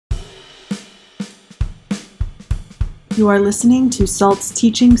You are listening to SALT's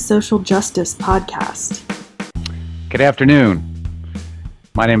Teaching Social Justice podcast. Good afternoon.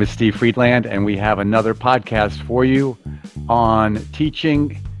 My name is Steve Friedland, and we have another podcast for you on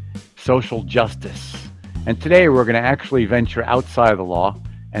teaching social justice. And today we're going to actually venture outside of the law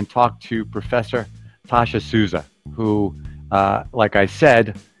and talk to Professor Tasha Souza, who, like I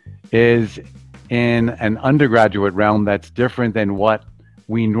said, is in an undergraduate realm that's different than what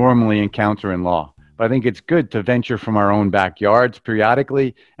we normally encounter in law. But I think it's good to venture from our own backyards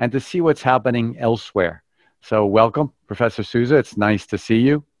periodically and to see what's happening elsewhere. So welcome, Professor Souza. It's nice to see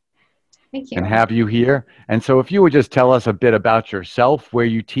you. Thank you. And have you here. And so if you would just tell us a bit about yourself, where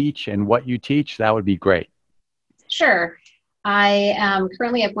you teach and what you teach, that would be great. Sure. I am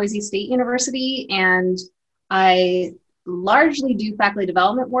currently at Boise State University, and I largely do faculty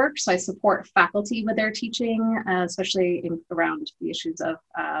development work. So I support faculty with their teaching, especially around the issues of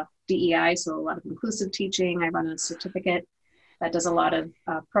DEI, so a lot of inclusive teaching. I run a certificate that does a lot of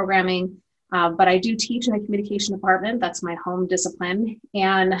programming, but I do teach in the communication department. That's my home discipline.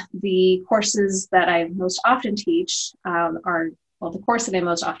 And the courses that I most often teach the course that I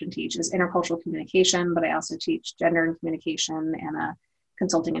most often teach is intercultural communication, but I also teach gender and communication and a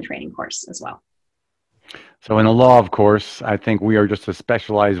consulting and training course as well. So in the law, of course, I think we are just a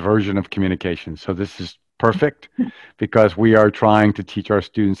specialized version of communication. So this is perfect because we are trying to teach our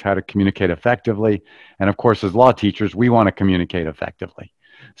students how to communicate effectively. And of course, as law teachers, we want to communicate effectively.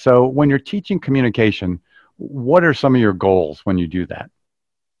 So when you're teaching communication, what are some of your goals when you do that?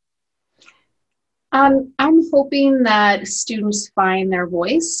 I'm hoping that students find their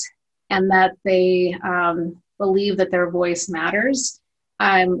voice and that they believe that their voice matters.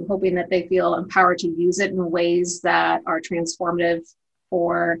 I'm hoping that they feel empowered to use it in ways that are transformative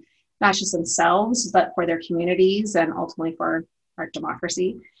for not just themselves, but for their communities and ultimately for our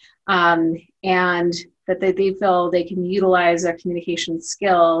democracy. And that they feel they can utilize their communication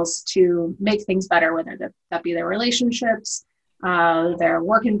skills to make things better, whether that be their relationships, their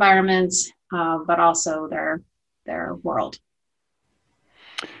work environments, but also their world.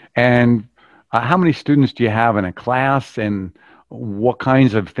 And how many students do you have in a class, and what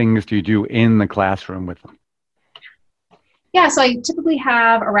kinds of things do you do in the classroom with them? Yeah, so I typically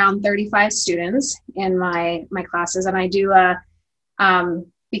have around 35 students in my classes, and I do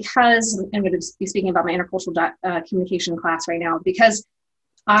because I'm going to be speaking about my intercultural communication class right now, because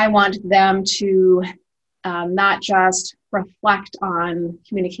I want them to not just reflect on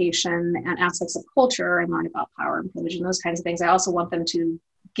communication and aspects of culture and learn about power and privilege and those kinds of things. I also want them to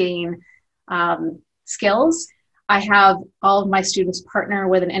gain skills. I have all of my students partner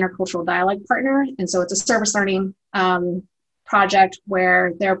with an intercultural dialogue partner. And so it's a service learning project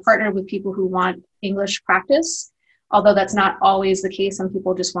where they're partnered with people who want English practice, although that's not always the case. Some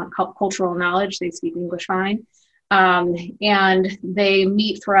people just want cultural knowledge. They speak English fine. And they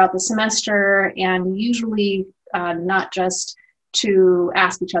meet throughout the semester, and usually not just to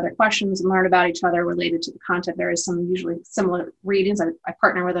ask each other questions and learn about each other related to the content. There is some usually similar readings. I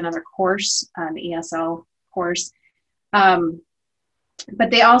partner with another course, an ESL course. But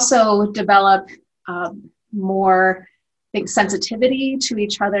they also develop more, I think, sensitivity to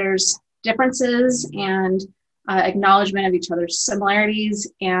each other's differences and acknowledgement of each other's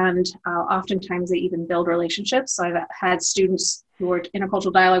similarities, and oftentimes they even build relationships. So I've had students who are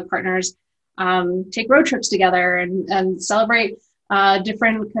intercultural dialogue partners take road trips together and celebrate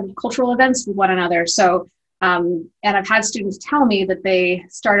different kind of cultural events with one another. So, and I've had students tell me that they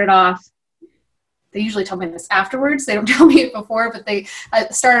started off, they usually tell me this afterwards, they don't tell me it before, but they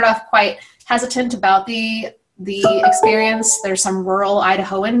started off quite hesitant about the experience. There's some rural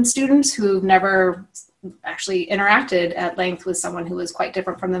Idahoan students who've never actually interacted at length with someone who was quite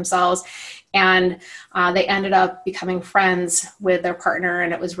different from themselves. And they ended up becoming friends with their partner,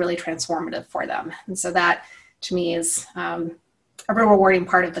 and it was really transformative for them. And so that, to me, is a real rewarding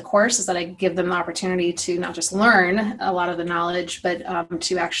part of the course, is that I give them the opportunity to not just learn a lot of the knowledge, but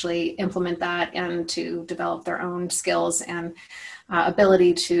to actually implement that and to develop their own skills and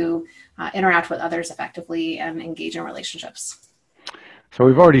ability to interact with others effectively and engage in relationships. So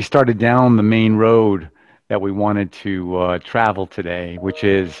we've already started down the main road that we wanted to travel today, which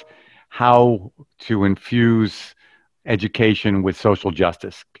is how to infuse education with social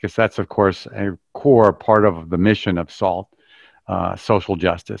justice, because that's, of course, a core part of the mission of SALT, social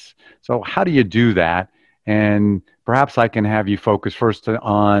justice. So how do you do that? And perhaps I can have you focus first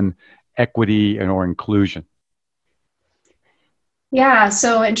on equity or inclusion. Yeah,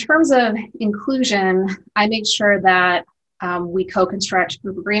 so in terms of inclusion, I make sure that we co-construct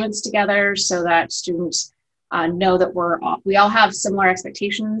group agreements together so that students know that we all have similar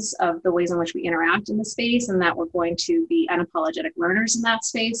expectations of the ways in which we interact in the space, and that we're going to be unapologetic learners in that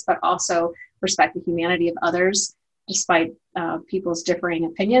space, but also respect the humanity of others, despite people's differing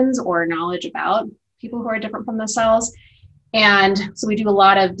opinions or knowledge about people who are different from themselves. And so we do a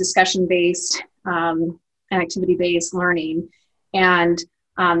lot of discussion-based and activity-based learning. And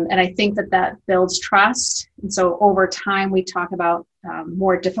I think that builds trust. And so over time, we talk about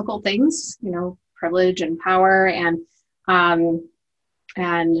more difficult things, privilege and power and all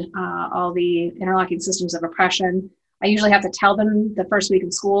the interlocking systems of oppression. I usually have to tell them the first week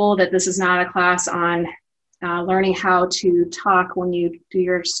of school that this is not a class on learning how to talk when you do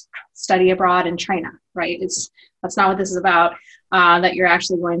your study abroad in China, right? That's not what this is about, that you're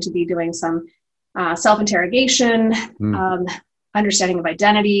actually going to be doing some self-interrogation, understanding of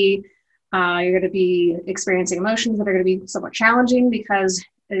identity. You're going to be experiencing emotions that are going to be somewhat challenging because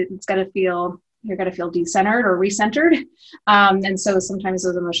you're going to feel decentered or recentered. And so sometimes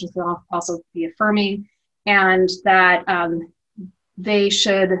those emotions will also be affirming, and that they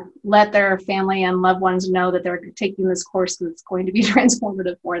should let their family and loved ones know that they're taking this course that's going to be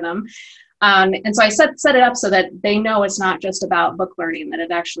transformative for them. And so I set it up so that they know it's not just about book learning, that it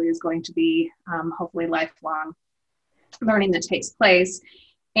actually is going to be hopefully lifelong learning that takes place.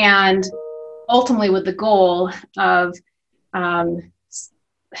 And ultimately with the goal of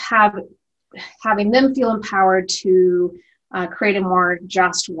having them feel empowered to create a more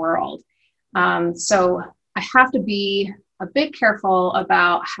just world. So I have to be a bit careful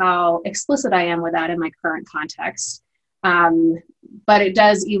about how explicit I am with that in my current context. But it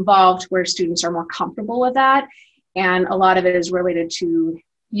does evolve to where students are more comfortable with that. And a lot of it is related to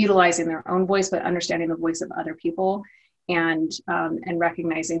utilizing their own voice, but understanding the voice of other people, and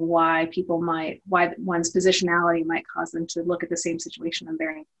recognizing why one's positionality might cause them to look at the same situation in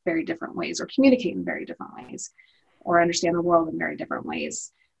very, very different ways, or communicate in very different ways, or understand the world in very different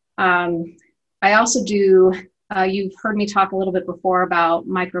ways. I also do, you've heard me talk a little bit before about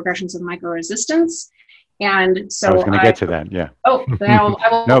microaggressions and microresistance. And so I was going to get to that. Yeah. Oh, then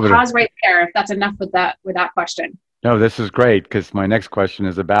I will pause right there if that's enough with that question. No, this is great, because my next question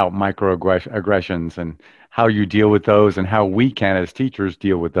is about microaggressions and how you deal with those and how we can, as teachers,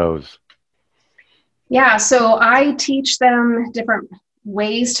 deal with those. Yeah, so I teach them different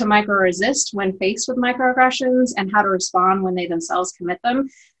ways to micro-resist when faced with microaggressions, and how to respond when they themselves commit them.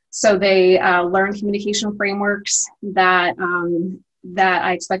 So they learn communication frameworks that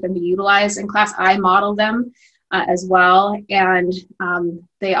I expect them to utilize in class. I model them as well. And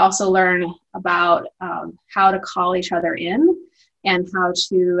they also learn about how to call each other in, and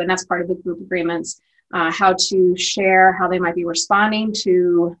and that's part of the group agreements, how to share how they might be responding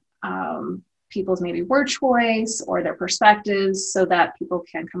to people's maybe word choice or their perspectives, so that people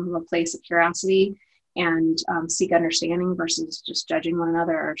can come from a place of curiosity and seek understanding versus just judging one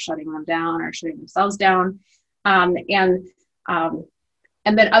another or shutting them down or shutting themselves down. And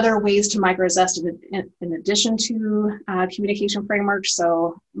then other ways to micro-resist in addition to communication frameworks.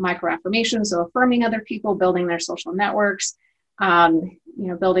 So micro-affirmations, so affirming other people, building their social networks,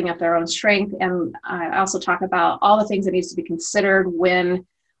 building up their own strength. And I also talk about all the things that needs to be considered when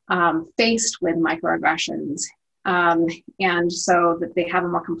faced with microaggressions. And so that they have a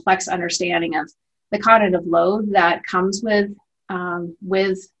more complex understanding of the cognitive load that comes with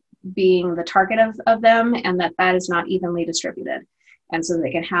being the target of them, and that is not evenly distributed. And so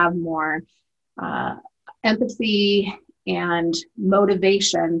they can have more empathy and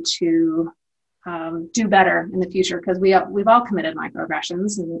motivation to do better in the future, because we've all committed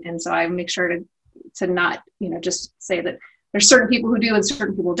microaggressions, and so I make sure to not just say that there's certain people who do and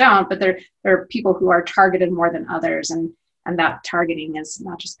certain people don't, but there are people who are targeted more than others, and that targeting is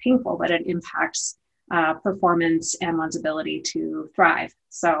not just painful, but it impacts performance and one's ability to thrive.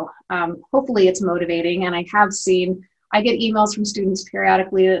 So hopefully it's motivating, and I get emails from students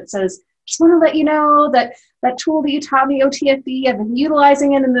periodically that says, just want to let you know that tool that you taught me, OTFB, I've been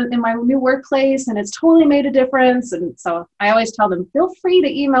utilizing it in my new workplace, and it's totally made a difference. And so I always tell them, feel free to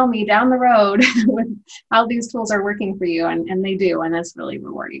email me down the road with how these tools are working for you. And they do. And it's really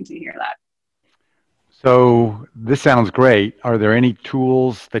rewarding to hear that. So this sounds great. Are there any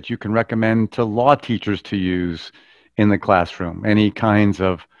tools that you can recommend to law teachers to use in the classroom? Any kinds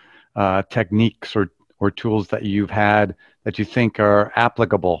of techniques or tools that you've had that you think are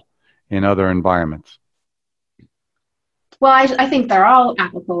applicable in other environments? Well, I think they're all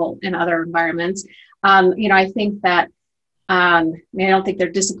applicable in other environments. I think that I don't think they're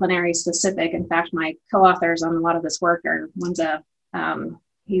disciplinary specific. In fact, my co-authors on a lot of this work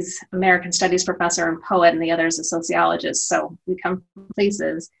he's American Studies professor and poet, and the other is a sociologist. So we come from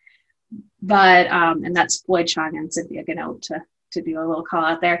places But and that's Floyd Chung and Cynthia Gano to do a little call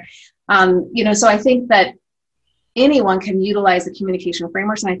out there. So I think that anyone can utilize the communication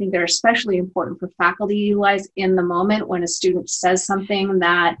frameworks, and I think they're especially important for faculty to utilize in the moment when a student says something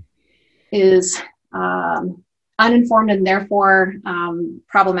that is uninformed and therefore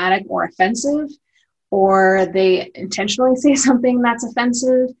problematic or offensive, or they intentionally say something that's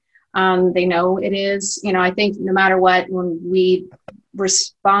offensive. They know it is. I think no matter what, when we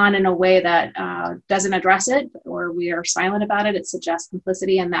respond in a way that doesn't address it, or we are silent about it, it suggests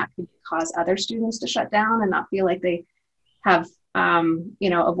complicity, and that could cause other students to shut down and not feel like they have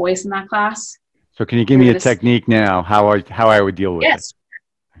a voice in that class. So can you give me a technique now how I would deal with it?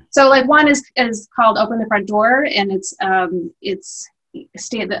 So like one is called Open the Front Door, and it's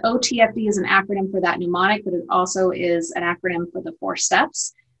the OTFD is an acronym for that mnemonic, but it also is an acronym for the 4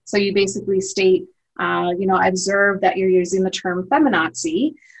 steps. So you basically state, I observe that you're using the term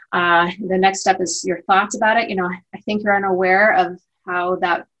feminazi. The next step is your thoughts about it. I think you're unaware of how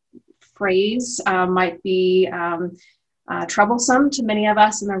that phrase might be troublesome to many of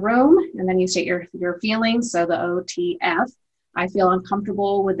us in the room. And then you state your feelings. So the OTF, I feel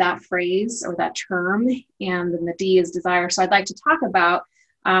uncomfortable with that phrase or that term. And then the D is desire. So I'd like to talk about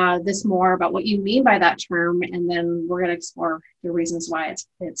this more about what you mean by that term. And then we're going to explore the reasons why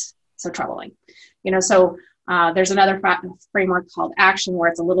it's so troubling. So there's another framework called action where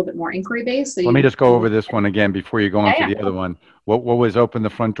it's a little bit more inquiry based. So let me just go over this one again before you go on to the other one. What was Open the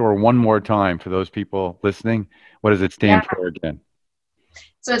Front Door one more time for those people listening? What does it stand for again?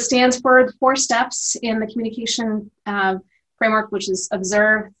 So it stands for the 4 steps in the communication framework, which is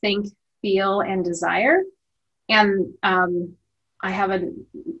observe, think, feel, and desire. And I have a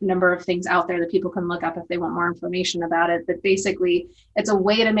number of things out there that people can look up if they want more information about it. But basically, it's a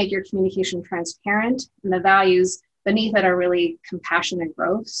way to make your communication transparent, and the values beneath it are really compassion and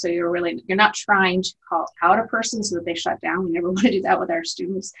growth. So you're not trying to call out a person so that they shut down. We never want to do that with our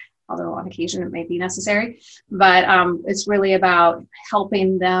students, although on occasion it may be necessary. But it's really about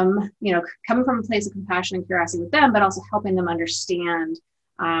helping them, coming from a place of compassion and curiosity with them, but also helping them understand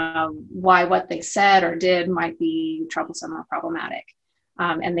why what they said or did might be troublesome or problematic.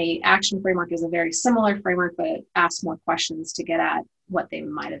 And the action framework is a very similar framework, but it asks more questions to get at what they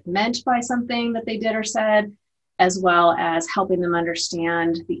might have meant by something that they did or said, as well as helping them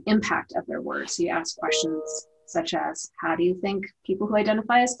understand the impact of their words. So you ask questions such as, how do you think people who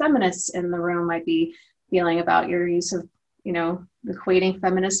identify as feminists in the room might be feeling about your use of, equating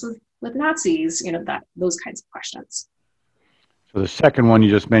feminists with Nazis, those kinds of questions. So the second one you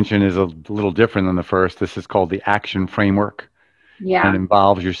just mentioned is a little different than the first. This is called the action framework. Yeah. And it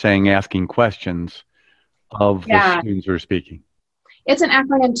involves, you're saying, asking questions of the students who are speaking. It's an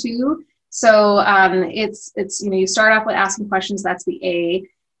acronym too. So it's you start off with asking questions. That's the A,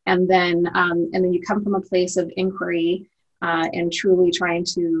 and then you come from a place of inquiry and truly trying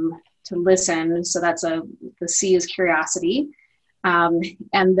to listen. So that's the C is curiosity, and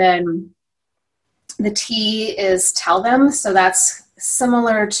then the T is tell them. So that's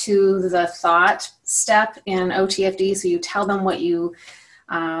similar to the thought step in OTFD. So you tell them what you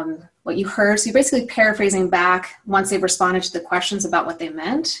heard. So you're basically paraphrasing back once they've responded to the questions about what they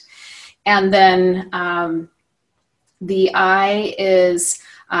meant. And then the I is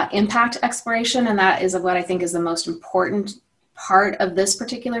impact exploration. And that is what I think is the most important part of this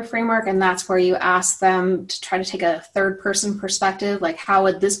particular framework. And that's where you ask them to try to take a third person perspective, like how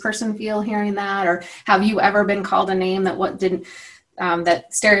would this person feel hearing that? Or have you ever been called a name that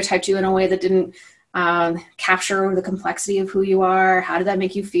stereotyped you in a way that didn't capture the complexity of who you are? How did that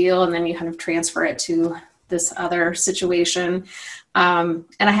make you feel? And then you kind of transfer it to this other situation. And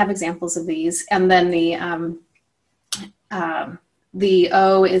I have examples of these. And then the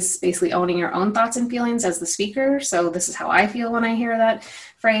O is basically owning your own thoughts and feelings as the speaker. So this is how I feel when I hear that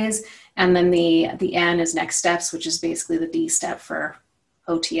phrase. And then the N is next steps, which is basically the D step for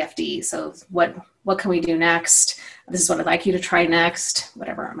OTFD. So what can we do next? This is what I'd like you to try next,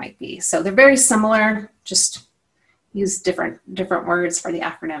 whatever it might be. So they're very similar, just use different words for the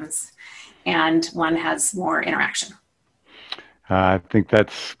acronyms. And one has more interaction. I think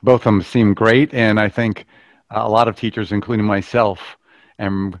both of them seem great. And I think a lot of teachers, including myself,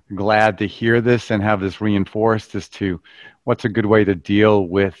 am glad to hear this and have this reinforced as to what's a good way to deal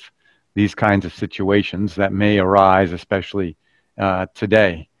with these kinds of situations that may arise, especially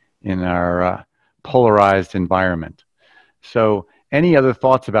today in our polarized environment. So any other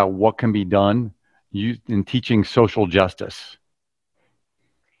thoughts about what can be done in teaching social justice?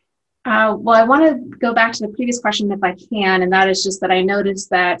 Well, I want to go back to the previous question if I can, and that is just that I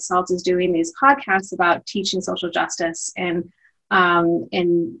noticed that SALT is doing these podcasts about teaching social justice, and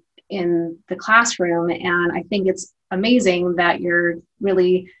in the classroom. And I think it's amazing that you're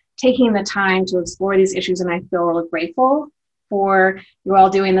really taking the time to explore these issues. And I feel really grateful for you all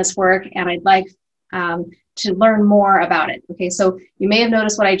doing this work. And I'd like to learn more about it. Okay, so you may have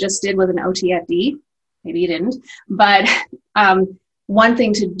noticed what I just did with an OTFD. Maybe you didn't, but one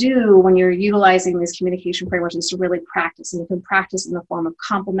thing to do when you're utilizing these communication frameworks is to really practice, and you can practice in the form of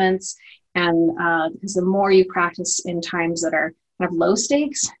compliments. And because the more you practice in times that are kind of low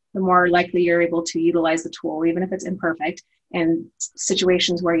stakes, the more likely you're able to utilize the tool, even if it's imperfect, in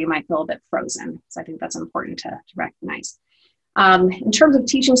situations where you might feel a bit frozen. So I think that's important to recognize. In terms of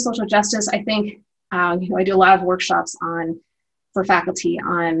teaching social justice, I think I do a lot of workshops for faculty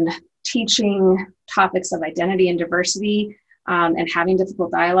on teaching topics of identity and diversity and having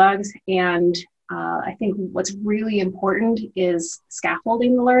difficult dialogues. And I think what's really important is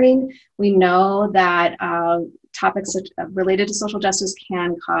scaffolding the learning. We know that topics related to social justice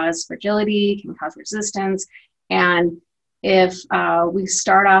can cause fragility, can cause resistance. And if we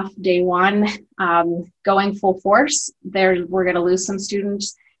start off day one going full force, we're going to lose some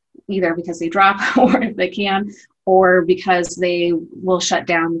students, either because they drop or if they can, or because they will shut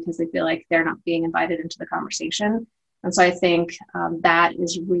down because they feel like they're not being invited into the conversation. And so I think that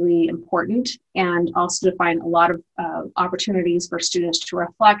is really important, and also to find a lot of opportunities for students to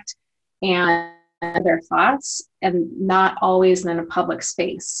reflect and their thoughts, and not always in a public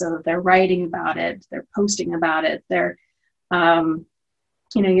space. So they're writing about it, they're posting about it, they're,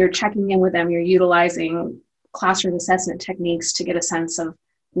 you're checking in with them, you're utilizing classroom assessment techniques to get a sense of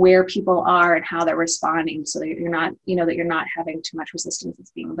where people are and how they're responding, so that you're not, that you're not having too much resistance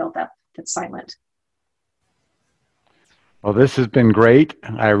that's being built up that's silent. Well, this has been great.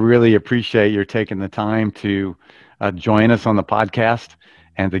 I really appreciate your taking the time to join us on the podcast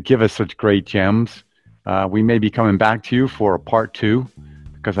and to give us such great gems. We may be coming back to you for a part 2,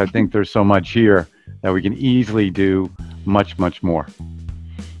 because I think there's so much here that we can easily do much, much more.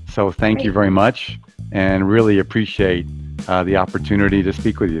 So thank you very much, and really appreciate the opportunity to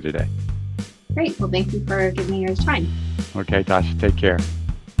speak with you today. Great. Well, thank you for giving me your time. Okay, Tasha, take care.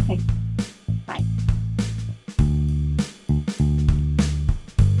 Okay.